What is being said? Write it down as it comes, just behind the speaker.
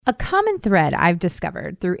A common thread I've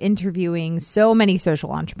discovered through interviewing so many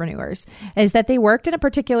social entrepreneurs is that they worked in a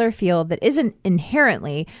particular field that isn't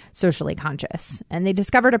inherently socially conscious. And they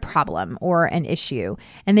discovered a problem or an issue,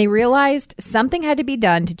 and they realized something had to be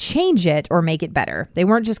done to change it or make it better. They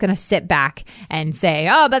weren't just going to sit back and say,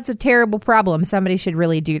 oh, that's a terrible problem. Somebody should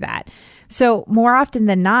really do that. So more often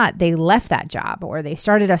than not, they left that job or they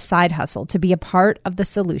started a side hustle to be a part of the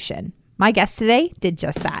solution. My guest today did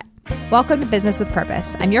just that. Welcome to Business with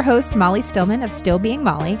Purpose. I'm your host, Molly Stillman of Still Being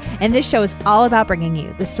Molly, and this show is all about bringing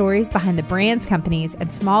you the stories behind the brands, companies,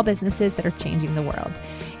 and small businesses that are changing the world.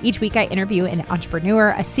 Each week, I interview an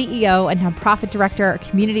entrepreneur, a CEO, a nonprofit director, a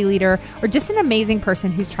community leader, or just an amazing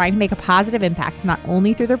person who's trying to make a positive impact not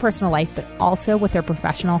only through their personal life, but also with their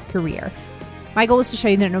professional career. My goal is to show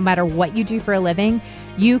you that no matter what you do for a living,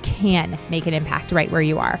 you can make an impact right where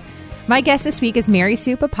you are. My guest this week is Mary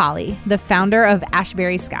Sue Papali, the founder of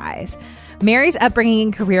Ashbury Skies. Mary's upbringing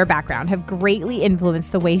and career background have greatly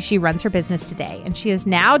influenced the way she runs her business today, and she has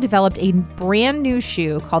now developed a brand new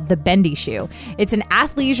shoe called the Bendy Shoe. It's an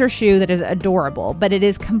athleisure shoe that is adorable, but it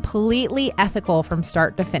is completely ethical from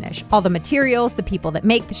start to finish. All the materials, the people that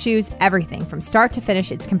make the shoes, everything from start to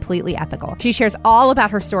finish, it's completely ethical. She shares all about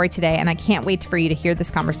her story today, and I can't wait for you to hear this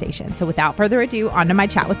conversation. So without further ado, on to my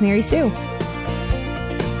chat with Mary Sue.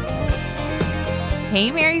 Hey,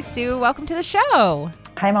 Mary Sue, welcome to the show.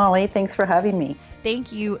 Hi, Molly. Thanks for having me.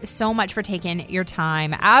 Thank you so much for taking your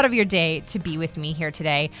time out of your day to be with me here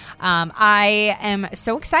today. I am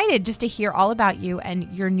so excited just to hear all about you and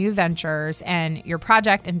your new ventures and your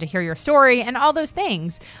project and to hear your story and all those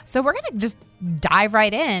things. So we're going to just dive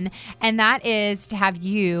right in. And that is to have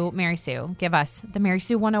you, Mary Sue, give us the Mary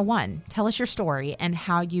Sue 101. Tell us your story and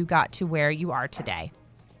how you got to where you are today.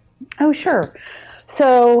 Oh, sure.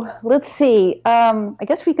 So let's see. I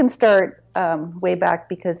guess we can start way back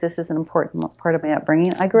because this is an important part of my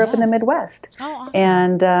upbringing. I grew up in the Midwest. Oh, awesome.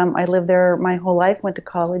 And I lived there my whole life, went to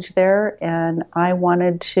college there, and I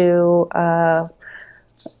wanted to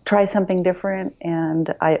try something different.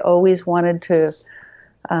 And I always wanted to,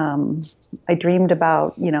 I dreamed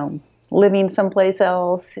about, living someplace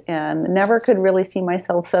else and never could really see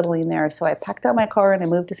myself settling there. So I packed up my car and I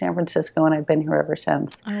moved to San Francisco, and I've been here ever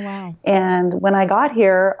since. Oh, wow. And when I got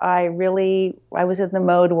here, I was in the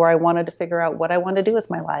mode where I wanted to figure out what I want to do with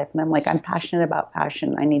my life. And I'm like, I'm passionate about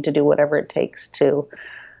passion. I need to do whatever it takes to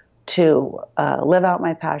live out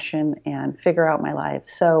my passion and figure out my life.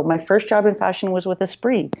 So my first job in fashion was with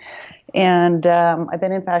Esprit. And I've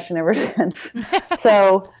been in fashion ever since.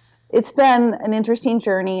 So it's been an interesting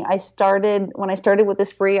journey. When I started with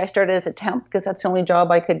Esprit, I started as a temp because that's the only job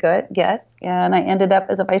I could get. And I ended up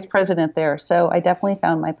as a vice president there. So I definitely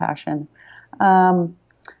found my passion.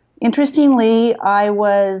 Interestingly, I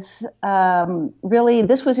was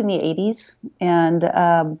this was in the 80s. And,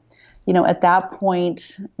 at that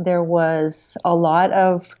point, there was a lot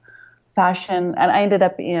of fashion, and I ended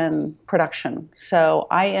up in production. So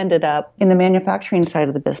I ended up in the manufacturing side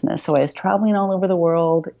of the business. So I was traveling all over the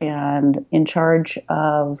world and in charge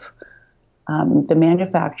of the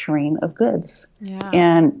manufacturing of goods. Yeah.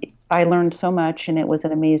 And I learned so much, and it was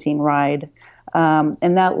an amazing ride.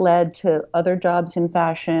 And that led to other jobs in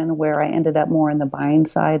fashion where I ended up more in the buying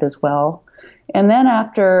side as well. And then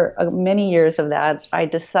after many years of that, I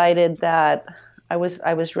decided that I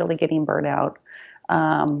was really getting burnt out.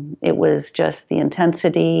 It was just the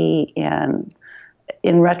intensity, and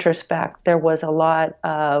in retrospect, there was a lot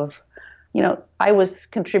of, I was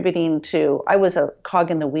I was a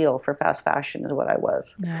cog in the wheel for fast fashion is what I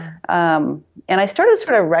was. Yeah. And I started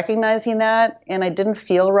sort of recognizing that, and I didn't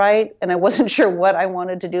feel right, and I wasn't sure what I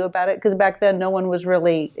wanted to do about it, because back then no one was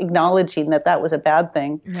really acknowledging that was a bad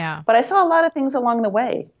thing. Yeah. But I saw a lot of things along the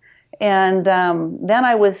way. And then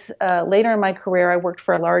I was, later in my career, I worked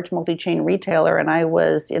for a large multi-chain retailer, and I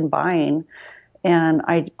was in buying. And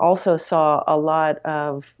I also saw a lot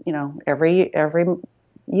of, every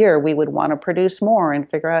year we would want to produce more and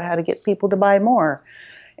figure out how to get people to buy more.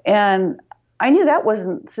 And I knew that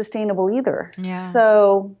wasn't sustainable either. Yeah.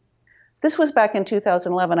 So this was back in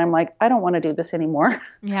 2011. I'm like, I don't want to do this anymore.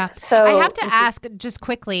 Yeah. So I have to ask just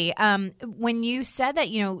quickly, when you said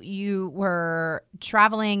that, you were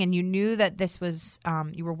traveling and you knew that this was,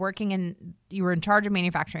 you were in charge of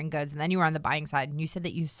manufacturing goods, and then you were on the buying side, and you said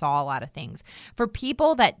that you saw a lot of things. For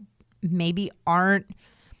people that maybe aren't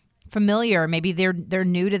familiar, maybe they're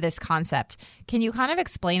new to this concept, can you kind of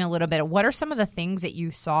explain a little bit of what are some of the things that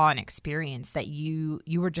you saw and experienced that you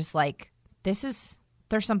were just like,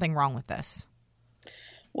 there's something wrong with this?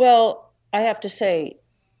 Well, I have to say,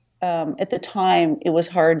 at the time, it was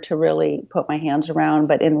hard to really put my hands around.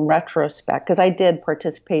 But in retrospect, because I did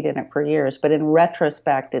participate in it for years, but in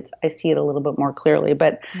retrospect, I see it a little bit more clearly.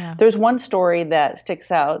 But there's one story that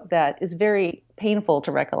sticks out that is very painful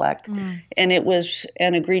to recollect. And it was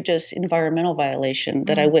an egregious environmental violation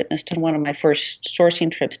that I witnessed on one of my first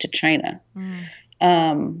sourcing trips to China.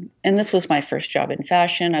 And this was my first job in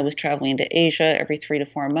fashion. I was traveling to Asia every 3 to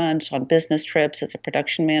 4 months on business trips as a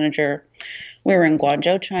production manager. We were in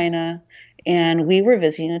Guangzhou, China, and we were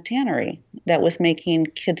visiting a tannery that was making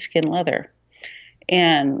kidskin leather.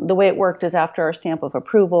 And the way it worked is after our stamp of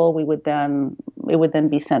approval, it would then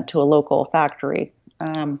be sent to a local factory.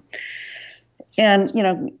 And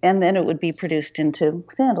then it would be produced into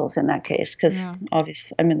sandals in that case, because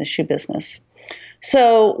obviously I'm in the shoe business.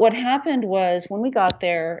 So what happened was when we got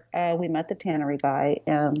there, we met the tannery guy,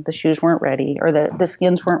 and the shoes weren't ready, or the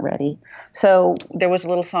skins weren't ready. So there was a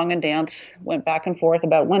little song and dance, went back and forth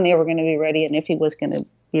about when they were going to be ready and if he was going to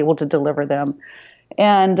be able to deliver them.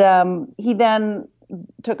 And he then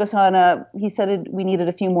took us on he said we needed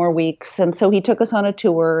a few more weeks. And so he took us on a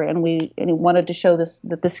tour, and he wanted to show us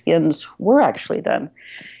that the skins were actually done.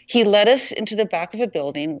 He led us into the back of a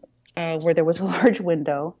building where there was a large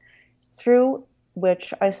window through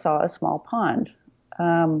which I saw a small pond.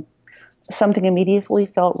 Something immediately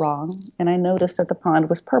felt wrong, and I noticed that the pond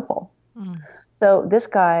was purple. So this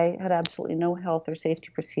guy had absolutely no health or safety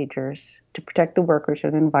procedures to protect the workers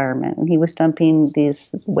or the environment, and he was dumping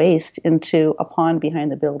these waste into a pond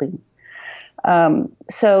behind the building.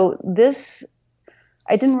 So this,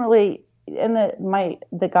 I didn't really, and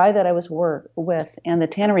the guy that I was with and the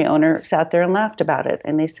tannery owner sat there and laughed about it,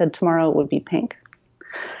 and they said tomorrow it would be pink.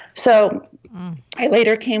 So I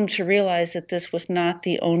later came to realize that this was not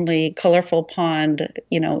the only colorful pond,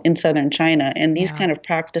 in southern China. And these kind of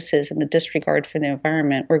practices and the disregard for the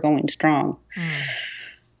environment were going strong.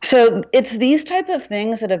 So it's these type of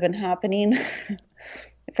things that have been happening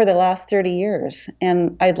for the last 30 years.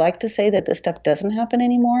 And I'd like to say that this stuff doesn't happen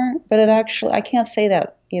anymore, but I can't say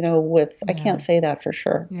that, I can't say that for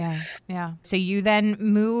sure. Yeah. So you then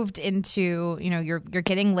moved into, you're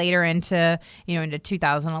getting later into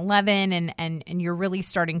 2011 and you're really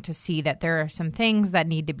starting to see that there are some things that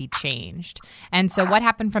need to be changed. And so what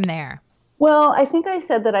happened from there? Well, I think I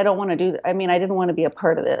said that I don't want to do that. I mean, I didn't want to be a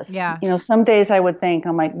part of this. Yeah. Some days I would think,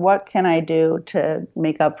 I'm like, what can I do to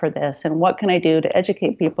make up for this? And what can I do to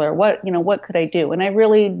educate people? Or what could I do? And I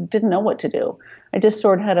really didn't know what to do. I just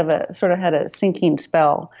sort of had a sinking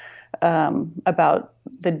spell about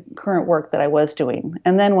the current work that I was doing.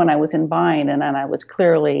 And then when I was in buying and then I was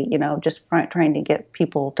clearly, just trying to get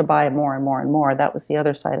people to buy more and more and more, that was the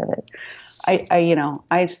other side of it.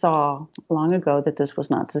 I saw long ago that this was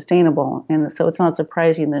not sustainable. And so it's not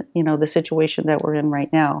surprising that, the situation that we're in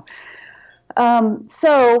right now.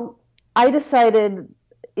 So I decided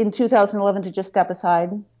in 2011 to just step aside.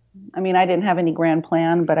 I mean, I didn't have any grand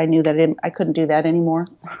plan, but I knew that I couldn't do that anymore.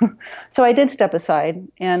 So I did step aside,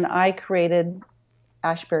 and I created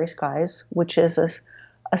Ashbury Skies, which is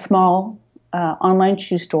a small online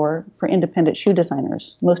shoe store for independent shoe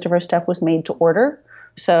designers. Most of our stuff was made to order.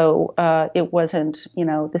 So it wasn't,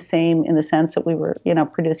 the same in the sense that we were,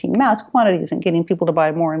 producing mass quantities and getting people to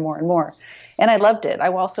buy more and more and more. And I loved it. I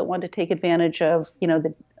also wanted to take advantage of,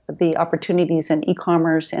 the opportunities in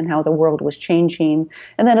e-commerce and how the world was changing.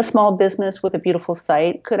 And then a small business with a beautiful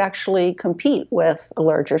site could actually compete with a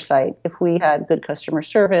larger site if we had good customer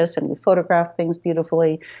service and we photographed things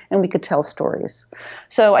beautifully and we could tell stories.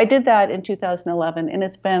 So I did that in 2011, and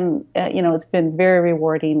it's been, it's been very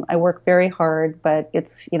rewarding. I work very hard, but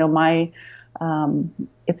it's, I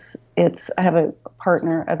have a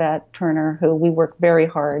partner, Yvette Turner, who we work very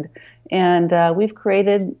hard, and we've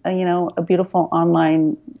created, a beautiful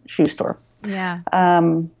online shoe store. Yeah.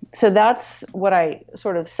 So that's what I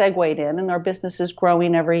sort of segued in, and our business is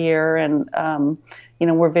growing every year, and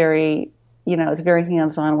we're very, it's very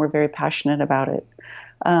hands-on. We're very passionate about it.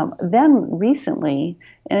 Then recently,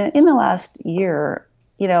 in the last year,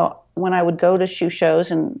 when I would go to shoe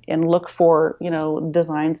shows and look for,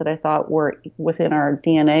 designs that I thought were within our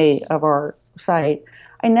DNA of our site,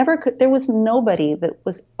 there was nobody that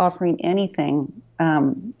was offering anything,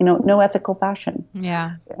 no ethical fashion.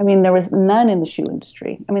 Yeah. I mean, there was none in the shoe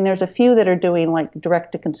industry. I mean, there's a few that are doing like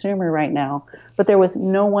direct to consumer right now, but there was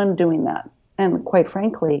no one doing that. And quite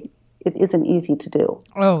frankly, it isn't easy to do.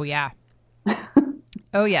 Oh, yeah.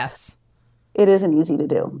 Oh, yes. It isn't easy to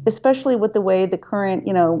do, especially with the way the current,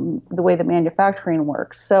 the way the manufacturing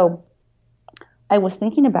works. So I was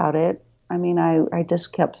thinking about it. I mean, I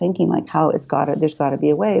just kept thinking like there's got to be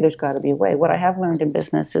a way. There's got to be a way. What I have learned in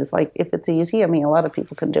business is like, if it's easy, I mean, a lot of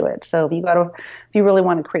people can do it. So if you really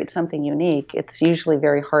want to create something unique, it's usually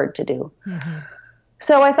very hard to do. Mm-hmm.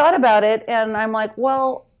 So I thought about it, and I'm like,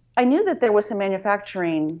 well, I knew that there was some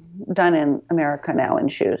manufacturing done in America now in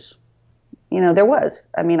shoes. There was.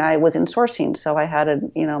 I mean, I was in sourcing, so I had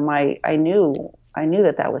I knew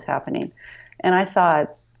that was happening. And I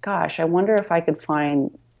thought, gosh, I wonder if I could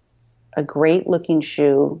find a great looking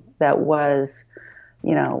shoe that was,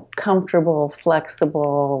 comfortable,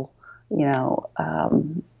 flexible,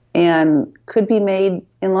 and could be made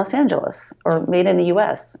in Los Angeles or made in the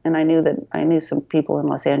U.S. And I knew some people in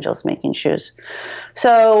Los Angeles making shoes.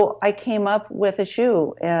 So I came up with a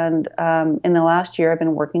shoe, and in the last year I've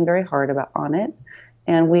been working very hard on it.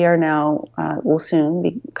 And we are now, will soon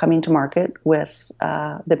be coming to market with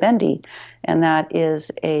the Bendy. And that is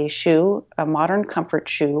a shoe, a modern comfort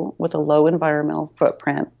shoe with a low environmental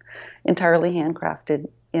footprint, entirely handcrafted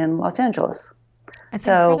in Los Angeles. That's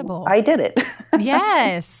incredible. I did it.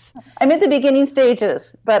 Yes. I'm at the beginning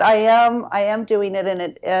stages, but I am doing it,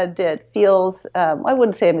 and it feels, I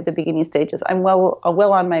wouldn't say I'm at the beginning stages. I'm well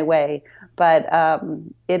on my way, but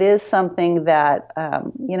it is something that,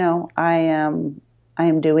 I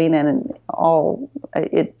am doing, and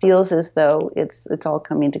it feels as though it's all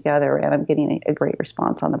coming together, and I'm getting a great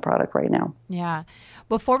response on the product right now. Yeah.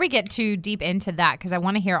 Before we get too deep into that, because I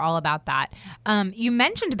want to hear all about that, you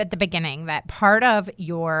mentioned at the beginning that part of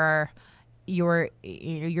your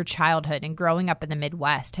childhood and growing up in the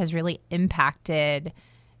Midwest has really impacted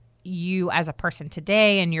you as a person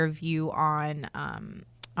today and your view on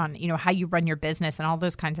how you run your business and all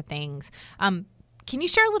those kinds of things. Can you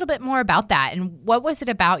share a little bit more about that? And what was it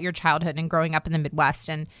about your childhood and growing up in the Midwest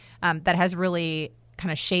and that has really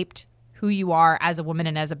kind of shaped who you are as a woman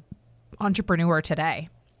and as an entrepreneur today?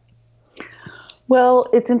 Well,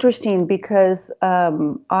 it's interesting because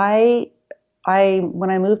when I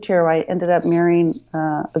moved here, I ended up marrying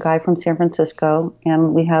a guy from San Francisco,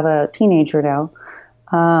 and we have a teenager now.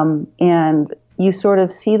 And you sort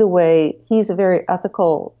of see the way he's a very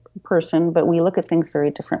ethical person, but we look at things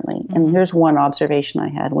very differently. Mm-hmm. And here's one observation I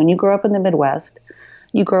had. When you grow up in the Midwest,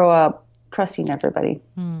 you grow up trusting everybody.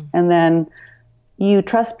 Mm. And then you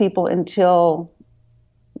trust people until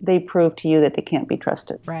they prove to you that they can't be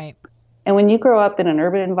trusted. Right. And when you grow up in an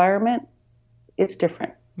urban environment, it's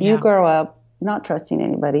different. Yeah. You grow up not trusting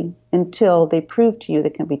anybody until they prove to you they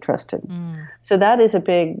can be trusted. Mm. So that is a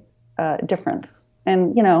big difference.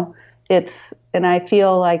 And, and I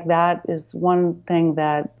feel like that is one thing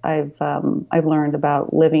that I've learned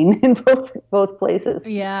about living in both places.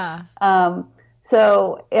 Yeah.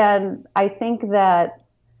 So, and I think that,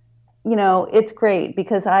 it's great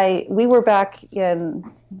because we were back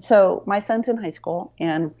so my son's in high school,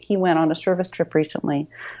 and he went on a service trip recently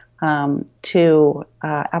to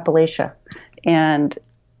Appalachia and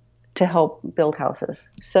to help build houses.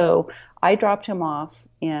 So I dropped him off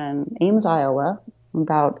in Ames, Iowa,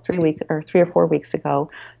 about 3 or 4 weeks ago,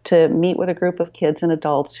 to meet with a group of kids and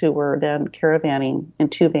adults who were then caravanning in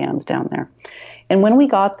 2 vans down there. And when we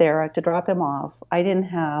got there to drop him off, I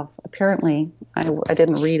didn't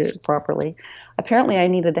read it properly. Apparently I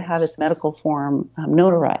needed to have his medical form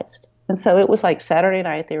notarized. And so it was like Saturday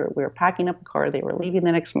night, we were packing up a car, they were leaving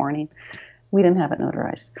the next morning. We didn't have it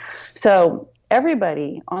notarized. So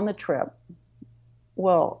everybody on the trip,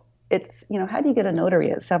 it's, how do you get a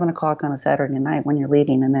notary at 7:00 on a Saturday night when you're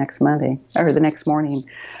leaving the next Monday or the next morning?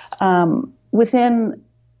 Within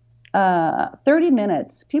 30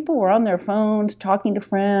 minutes, people were on their phones talking to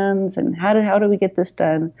friends and how do we get this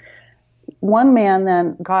done? One man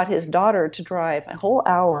then got his daughter to drive a whole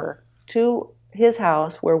hour to his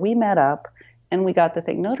house where we met up, and we got the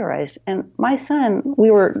thing notarized. And my son,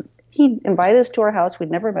 he invited us to our house. We'd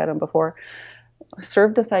never met him before,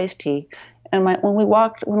 served us iced tea. And when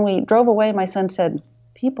we drove away, my son said,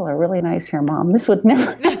 "People are really nice here, Mom. This would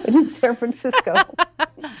never happen in San Francisco."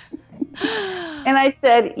 And I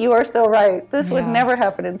said, "You are so right. This would never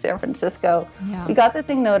happen in San Francisco." Yeah. We got the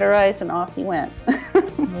thing notarized, and off he went.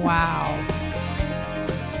 Wow.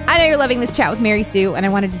 I know you're loving this chat with Mary Sue, and I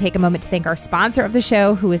wanted to take a moment to thank our sponsor of the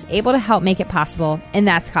show, who is able to help make it possible, and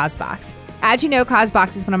that's CosBox. As you know,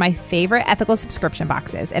 CosBox is one of my favorite ethical subscription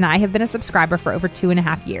boxes, and I have been a subscriber for over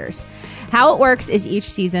 2.5 years. How it works is each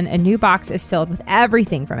season, a new box is filled with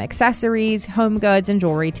everything from accessories, home goods, and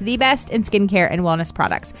jewelry to the best in skincare and wellness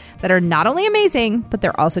products that are not only amazing, but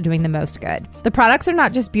they're also doing the most good. The products are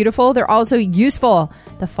not just beautiful, they're also useful.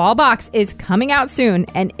 The fall box is coming out soon,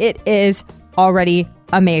 and it is already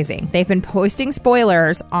amazing. They've been posting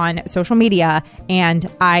spoilers on social media, and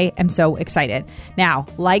I am so excited. Now,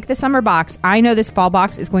 like the summer box, I know this fall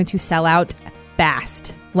box is going to sell out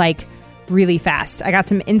fast, like really fast. I got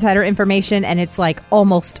some insider information, and it's like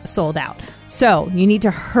almost sold out. So you need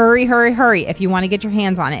to hurry if you want to get your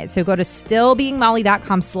hands on it. So go to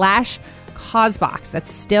stillbeingmolly.com/causebox.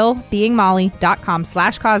 That's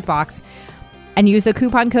stillbeingmolly.com/causebox. And use the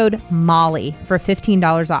coupon code MOLLY for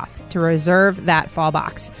 $15 off to reserve that fall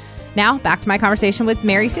box. Now, back to my conversation with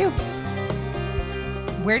Mary Sue.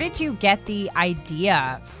 Where did you get the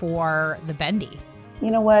idea for the bendy?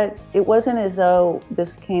 You know what? It wasn't as though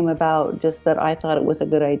this came about just that I thought it was a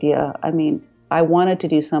good idea. I mean, I wanted to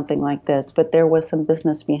do something like this, but there was some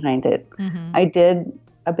business behind it. Mm-hmm. I did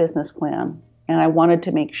a business plan, and I wanted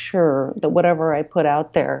to make sure that whatever I put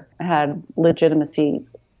out there had legitimacy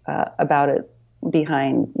about it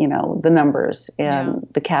behind, the numbers and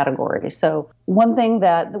the category. So one of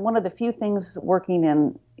the few things working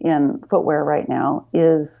in footwear right now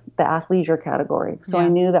is the athleisure category. So I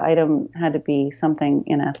knew the item had to be something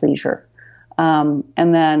in athleisure. And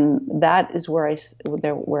then that is where I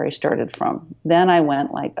started from. Then I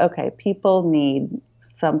went like, okay, people need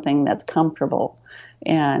something that's comfortable.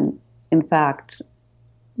 And in fact,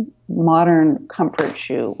 modern comfort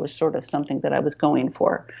shoe was sort of something that I was going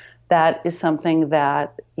for. That is something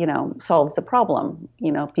that, solves the problem.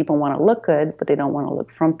 People want to look good, but they don't want to look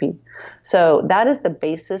frumpy. So that is the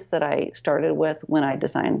basis that I started with when we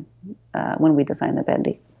designed the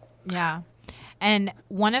bendy. Yeah. And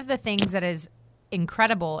one of the things that is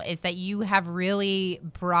incredible is that you have really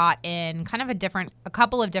brought in kind of a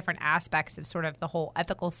couple of different aspects of sort of the whole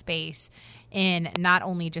ethical space in not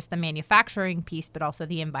only just the manufacturing piece, but also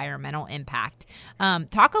the environmental impact.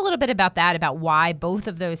 Talk a little bit about that, about why both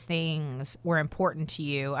of those things were important to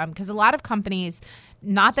you. Because a lot of companies,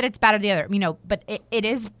 not that it's bad or the other, but it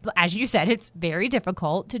is, as you said, it's very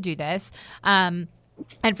difficult to do this. And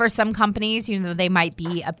for some companies, they might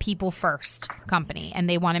be a people first company, and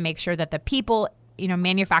they want to make sure that the people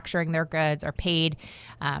manufacturing their goods are paid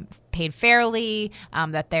fairly,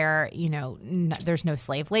 that they're, there's no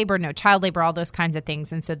slave labor, no child labor, all those kinds of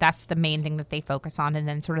things. And so that's the main thing that they focus on. And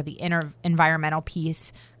then sort of the environmental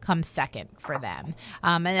piece comes second for them.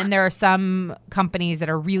 And then there are some companies that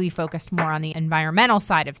are really focused more on the environmental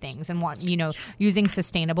side of things and want, using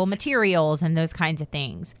sustainable materials and those kinds of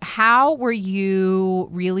things. How were you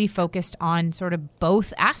really focused on sort of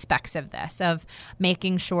both aspects of this, of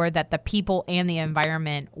making sure that the people and the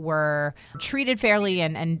environment were treated fairly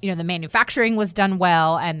and the manufacturing was done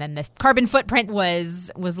well, and then this carbon footprint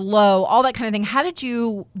was low, all that kind of thing? How did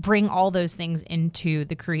you bring all those things into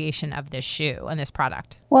the creation of this shoe and this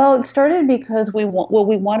product? Well, it started because we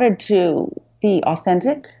wanted to be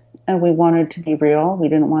authentic and we wanted to be real. We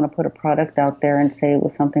didn't want to put a product out there and say it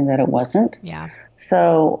was something that it wasn't. Yeah.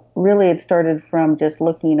 So really it started from just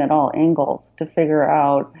looking at all angles to figure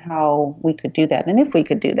out how we could do that and if we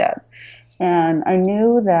could do that. And I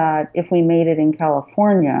knew that if we made it in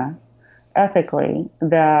California ethically,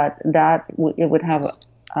 that it would have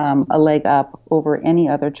a leg up over any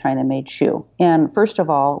other China-made shoe. And first of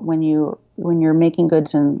all, when you're making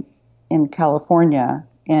goods in California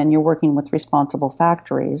and you're working with responsible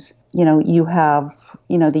factories, you have,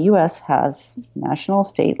 the U.S. has national,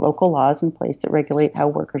 state, local laws in place that regulate how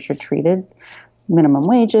workers are treated, minimum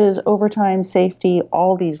wages, overtime, safety,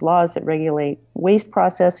 all these laws that regulate waste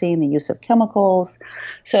processing, the use of chemicals.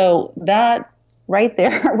 So that right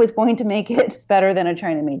there was going to make it better than a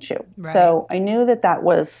China-made shoe. Right. So I knew that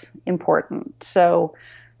was important. So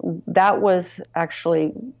that was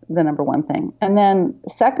actually the number one thing. And then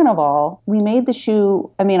second of all, we made the shoe.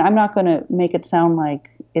 I mean, I'm not going to make it sound like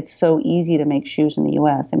it's so easy to make shoes in the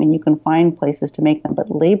U.S. I mean, you can find places to make them, but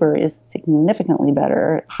labor is significantly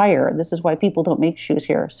higher. This is why people don't make shoes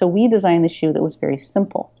here. So we designed the shoe that was very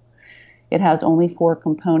simple. It has only 4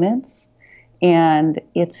 components, and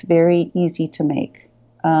it's very easy to make.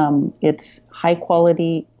 It's high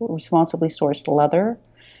quality, responsibly sourced leather,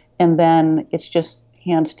 and then it's just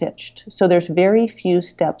hand stitched. So there's very few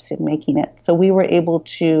steps in making it. So we were able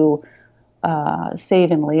to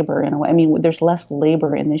save in labor in a way. I mean, there's less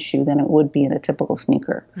labor in this shoe than it would be in a typical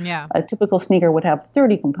sneaker. Yeah. A typical sneaker would have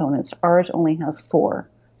 30 components. Ours only has 4.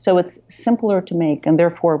 So it's simpler to make, and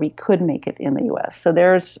therefore we could make it in the U.S. So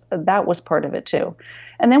that was part of it too.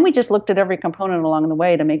 And then we just looked at every component along the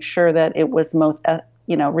way to make sure that it was most,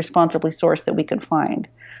 responsibly sourced that we could find.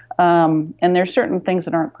 And there's certain things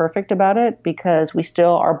that aren't perfect about it because we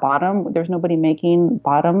still are bottom. There's nobody making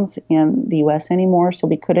bottoms in the U.S. anymore, so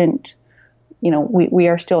we couldn't. We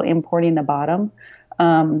are still importing the bottom,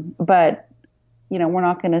 but we're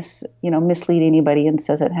not going to, mislead anybody and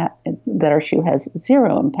says that our shoe has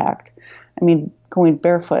zero impact. I mean, going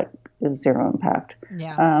barefoot is zero impact.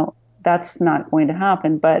 Yeah. That's not going to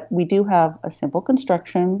happen. But we do have a simple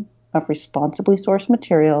construction of responsibly sourced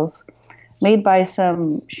materials made by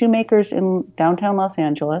some shoemakers in downtown Los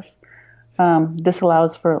Angeles. This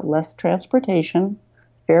allows for less transportation,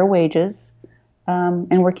 fair wages,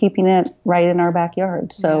 and we're keeping it right in our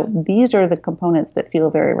backyard. So these are the components that feel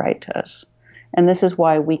very right to us. And this is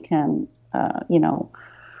why we can,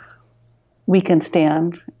 we can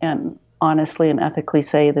stand and honestly and ethically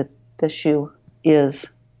say that the shoe is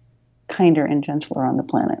kinder and gentler on the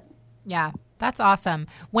planet. Yeah, that's awesome.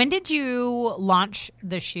 When did you launch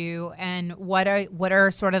the shoe, and what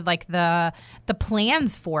are sort of like the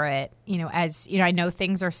plans for it? As you know, I know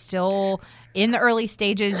things are still in the early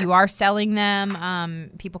stages. You are selling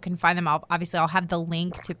them. People can find them. Obviously, I'll have the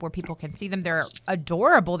link to where people can see them. They're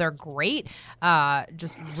adorable. They're great.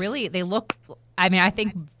 Just really, they look. I mean, I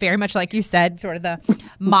think very much like you said, sort of the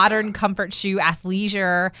modern comfort shoe,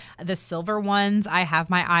 athleisure. The silver ones I have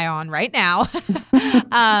my eye on right now.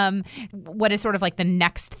 What is sort of like the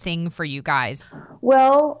next thing for you guys?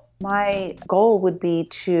 Well, my goal would be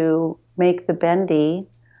to make the bendy,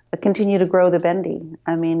 continue to grow the bendy.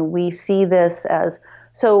 I mean, we see this as,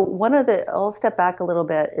 so I'll step back a little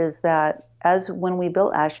bit, is that as when we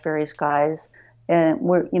built Ashbury Skies, and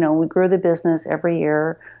we grew the business every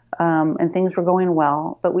year, and things were going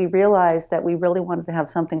well, but we realized that we really wanted to have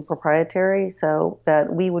something proprietary so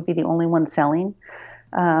that we would be the only one selling.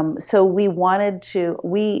 So we wanted to,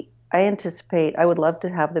 I would love to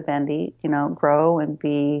have the bendy, grow and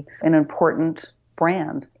be an important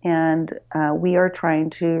brand. And we are trying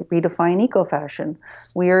to redefine eco-fashion.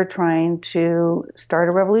 We are trying to start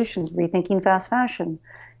a revolution, rethinking fast fashion.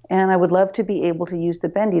 And I would love to be able to use the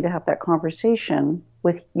bendy to have that conversation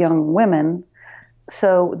with young women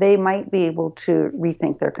so they might be able to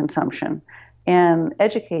rethink their consumption and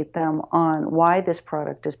educate them on why this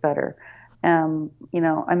product is better.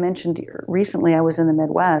 I mentioned recently, I was in the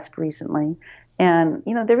Midwest recently, and,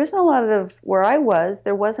 there isn't a lot of,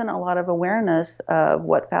 there wasn't a lot of awareness of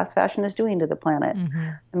what fast fashion is doing to the planet. Mm-hmm.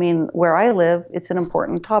 I mean, where I live, it's an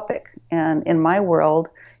important topic. And in my world,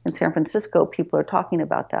 in San Francisco, people are talking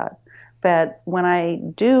about that. But when I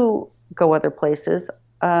do go other places,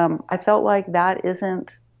 I felt like that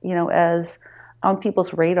isn't, as on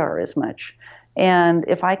people's radar as much. And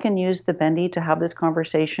if I can use the bendy to have this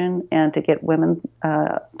conversation and to get women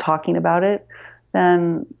talking about it,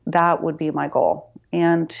 then that would be my goal.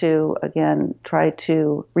 And to, again, try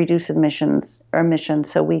to reduce emissions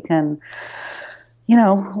so we can,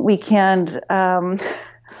 we can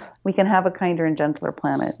have a kinder and gentler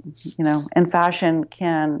planet, and fashion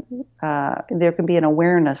there can be an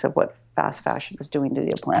awareness of what fast fashion is doing to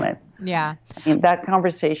the planet. Yeah. I mean, that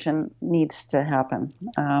conversation needs to happen.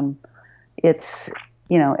 It's,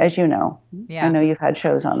 as you know, I know you've had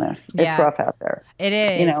shows on this. It's rough out there. It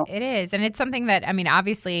is. It is. And it's something that, I mean,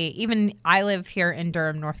 obviously, even I live here in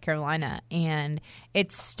Durham, North Carolina, and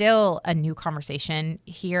it's still a new conversation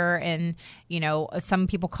here. And, some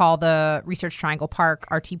people call the Research Triangle Park,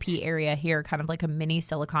 RTP area here, kind of like a mini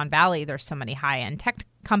Silicon Valley. There's so many high-end tech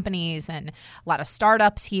companies and a lot of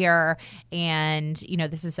startups here. And,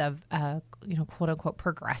 this is a quote unquote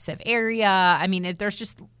progressive area. I mean, there's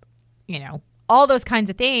just, all those kinds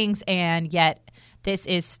of things. And yet this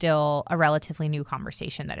is still a relatively new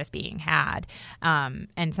conversation that is being had.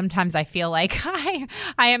 And sometimes I feel like I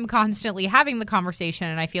am constantly having the conversation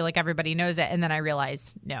and I feel like everybody knows it. And then I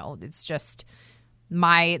realize, no, it's just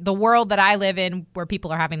the world that I live in where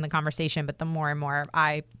people are having the conversation. But the more and more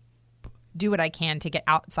I do what I can to get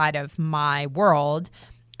outside of my world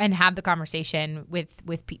and have the conversation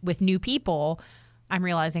with new people, I'm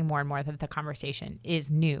realizing more and more that the conversation is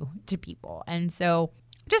new to people. And so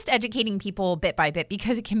just educating people bit by bit,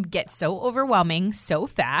 because it can get so overwhelming so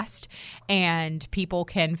fast, and people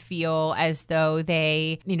can feel as though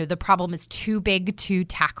the problem is too big to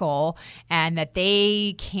tackle and that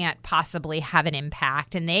they can't possibly have an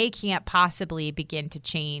impact and they can't possibly begin to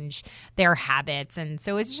change their habits. And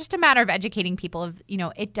so it's just a matter of educating people of,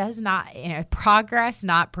 it does not, progress,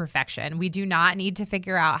 not perfection. We do not need to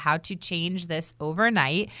figure out how to change this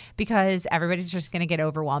overnight, because everybody's just going to get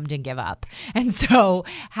overwhelmed and give up. And so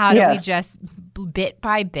how do we just bit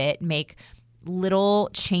by bit make little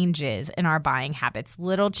changes in our buying habits,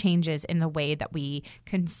 little changes in the way that we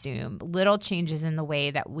consume, little changes in the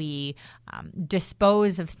way that we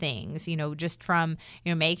dispose of things, just from,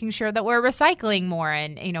 making sure that we're recycling more.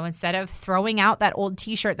 And, instead of throwing out that old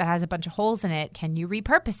T-shirt that has a bunch of holes in it, can you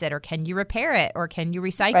repurpose it, or can you repair it, or can you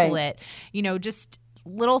recycle it? Just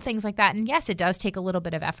little things like that. And yes, it does take a little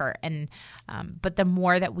bit of effort. And but the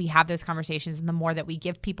more that we have those conversations and the more that we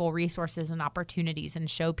give people resources and opportunities and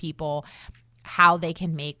show people how they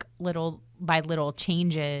can make little by little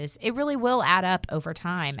changes, it really will add up over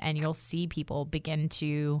time, and you'll see people begin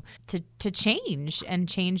to change and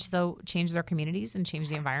change their communities and change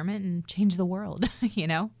the environment and change the world.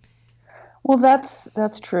 Well,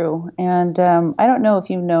 that's true, and I don't know if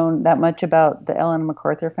you've known that much about the Ellen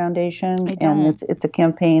MacArthur Foundation, and it's a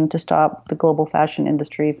campaign to stop the global fashion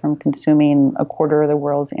industry from consuming a quarter of the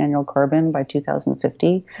world's annual carbon by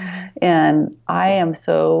 2050, and I am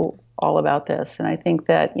so all about this. And I think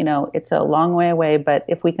that, it's a long way away, but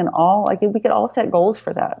if we could all set goals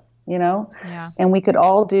for that, and we could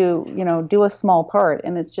all do a small part.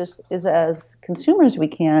 And it's just as consumers we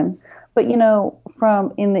can, but,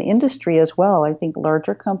 from in the industry as well, I think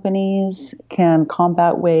larger companies can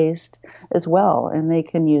combat waste as well. And they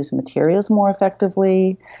can use materials more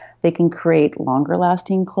effectively. They can create longer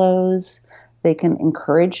lasting clothes. They can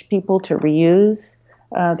encourage people to reuse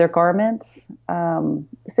their garments. So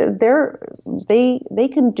they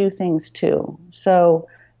can do things too. So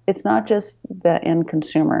it's not just the end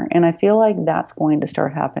consumer. And I feel like that's going to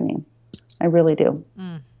start happening. I really do.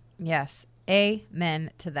 Yes.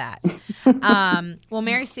 Amen to that. Well,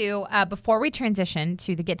 Mary Sue, before we transition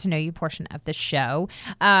to the get to know you portion of the show,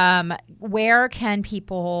 where can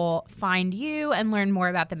people find you and learn more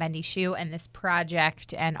about the Bendy Shoe and this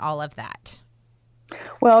project and all of that?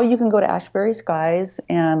 Well, you can go to Ashbury Skies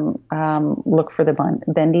and look for the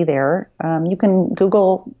Bendy there. You can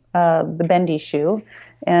Google the Bendy Shoe,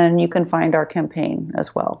 and you can find our campaign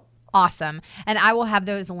as well. Awesome. And I will have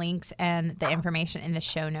those links and the information in the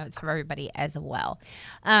show notes for everybody as well.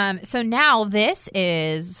 So now this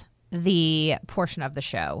is the portion of the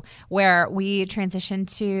show where we transition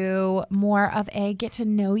to more of a get to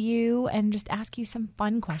know you and just ask you some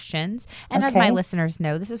fun questions. And as my listeners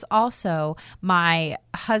know, this is also my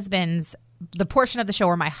husband's the portion of the show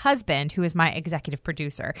where my husband, who is my executive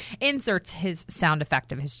producer, inserts his sound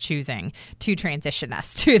effect of his choosing to transition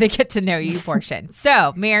us to the get to know you portion.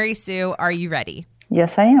 So, Mary Sue, are you ready?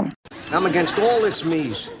 Yes, I am. I'm against all its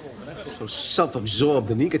me's. So self-absorbed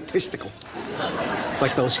and egotistical. It's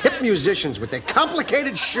like those hip musicians with their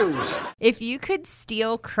complicated shoes. If you could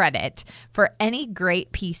steal credit for any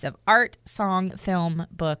great piece of art, song, film,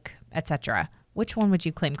 book, etc., which one would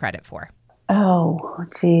you claim credit for? Oh,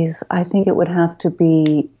 geez. I think it would have to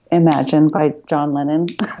be Imagine by John Lennon.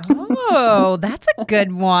 Oh, that's a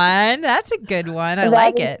good one. I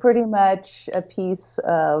like it. That is pretty much a piece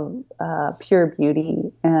of pure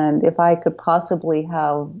beauty. And if I could possibly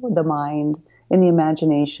have the mind and the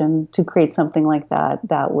imagination to create something like that,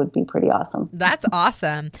 that would be pretty awesome. That's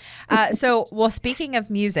awesome. Speaking of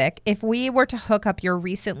music, if we were to hook up your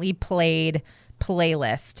recently played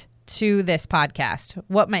playlist to this podcast,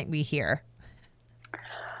 what might we hear?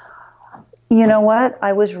 You know what?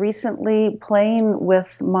 I was recently playing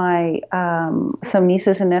with my some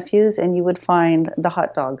nieces and nephews, and you would find the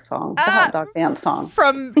hot dog song, the hot dog dance song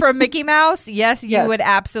from Mickey Mouse. Yes, you would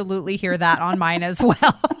absolutely hear that on mine as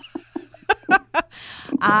well.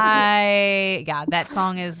 That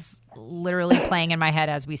song is literally playing in my head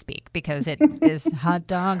as we speak because it is hot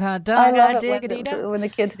dog, I love it when the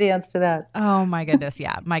kids dance to that. Oh my goodness.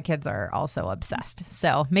 Yeah. My kids are also obsessed.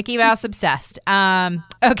 So Mickey Mouse obsessed.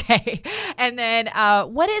 Okay. And then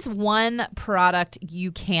what is one product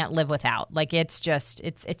you can't live without? Like it's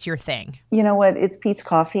your thing. You know what? It's Peet's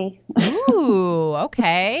Coffee. Ooh,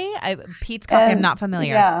 okay. Peet's Coffee, I'm not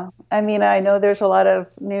familiar. Yeah. I mean, I know there's a lot of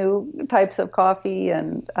new types of coffee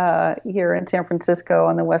and here in San Francisco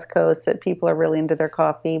on the West Coast that people are really into their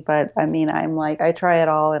coffee. But I mean, I try it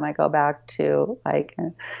all and I go back to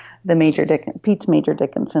the Peet's Major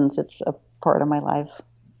Dickinson's. It's a part of my life.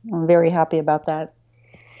 I'm very happy about that.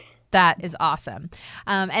 That is awesome.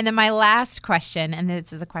 And then my last question, and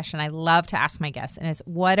this is a question I love to ask my guests, and is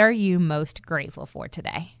what are you most grateful for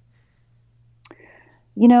today?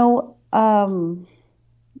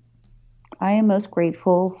 I am most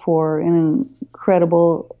grateful for an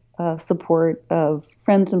incredible support of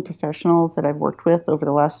friends and professionals that I've worked with over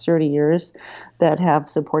the last 30 years that have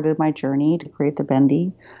supported my journey to create the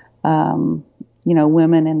Bendy.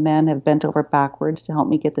 Women and men have bent over backwards to help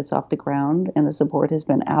me get this off the ground, and the support has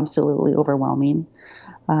been absolutely overwhelming.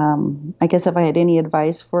 I guess if I had any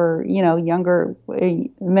advice for, younger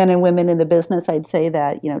men and women in the business, I'd say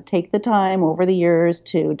that, take the time over the years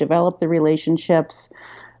to develop the relationships,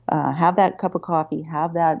 have that cup of coffee,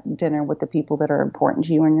 have that dinner with the people that are important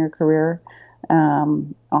to you in your career.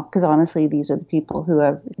 Because honestly, these are the people who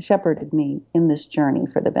have shepherded me in this journey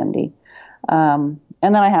for the Bendy.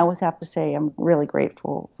 And then I always have to say I'm really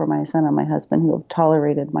grateful for my son and my husband who have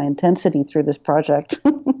tolerated my intensity through this project.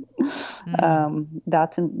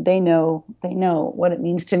 They know what it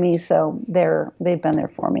means to me, so they've been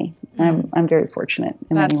there for me. I'm very fortunate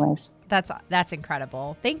in many ways. That's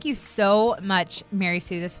incredible. Thank you so much, Mary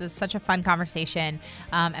Sue. This was such a fun conversation,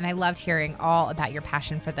 and I loved hearing all about your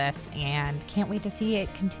passion for this, and can't wait to see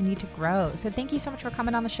it continue to grow. So thank you so much for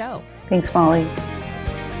coming on the show. Thanks, Molly.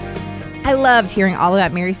 I loved hearing all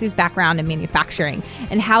about Mary Sue's background in manufacturing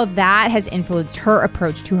and how that has influenced her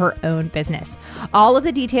approach to her own business. All of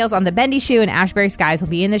the details on the Bendy Shoe and Ashbury Skies will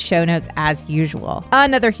be in the show notes as usual.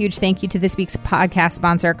 Another huge thank you to this week's podcast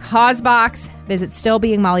sponsor, Causebox. Visit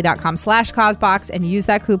stillbeingmolly.com/Causebox and use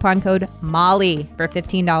that coupon code MOLLY for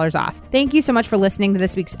 $15 off. Thank you so much for listening to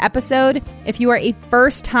this week's episode. If you are a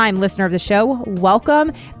first-time listener of the show,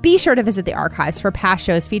 welcome. Be sure to visit the archives for past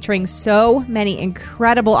shows featuring so many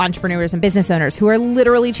incredible entrepreneurs and business owners who are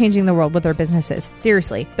literally changing the world with their businesses.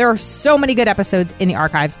 Seriously, there are so many good episodes in the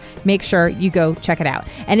archives. Make sure you go check it out.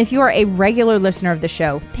 And if you are a regular listener of the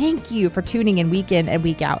show, thank you for tuning in week and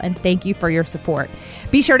week out, and thank you for your support.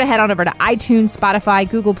 Be sure to head on over to iTunes, Spotify,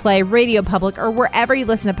 Google Play, Radio Public, or wherever you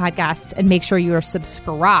listen to podcasts, and make sure you are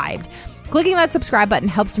subscribed. Clicking that subscribe button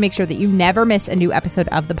helps to make sure that you never miss a new episode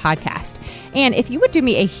of the podcast. And if you would do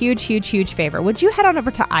me a huge, huge, huge favor, would you head on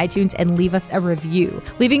over to iTunes and leave us a review?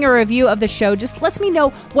 Leaving a review of the show just lets me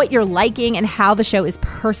know what you're liking and how the show is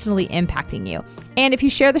personally impacting you. And if you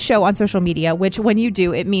share the show on social media, which when you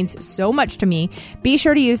do, it means so much to me, be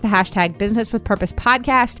sure to use the hashtag Business with Purpose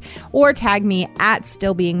Podcast or tag me at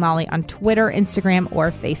StillBeingMolly on Twitter, Instagram, or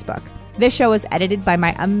Facebook. This show is edited by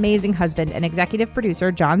my amazing husband and executive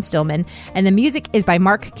producer, John Stillman, and the music is by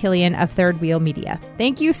Mark Killian of Third Wheel Media.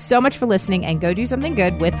 Thank you so much for listening, and go do something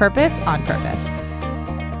good with purpose on purpose.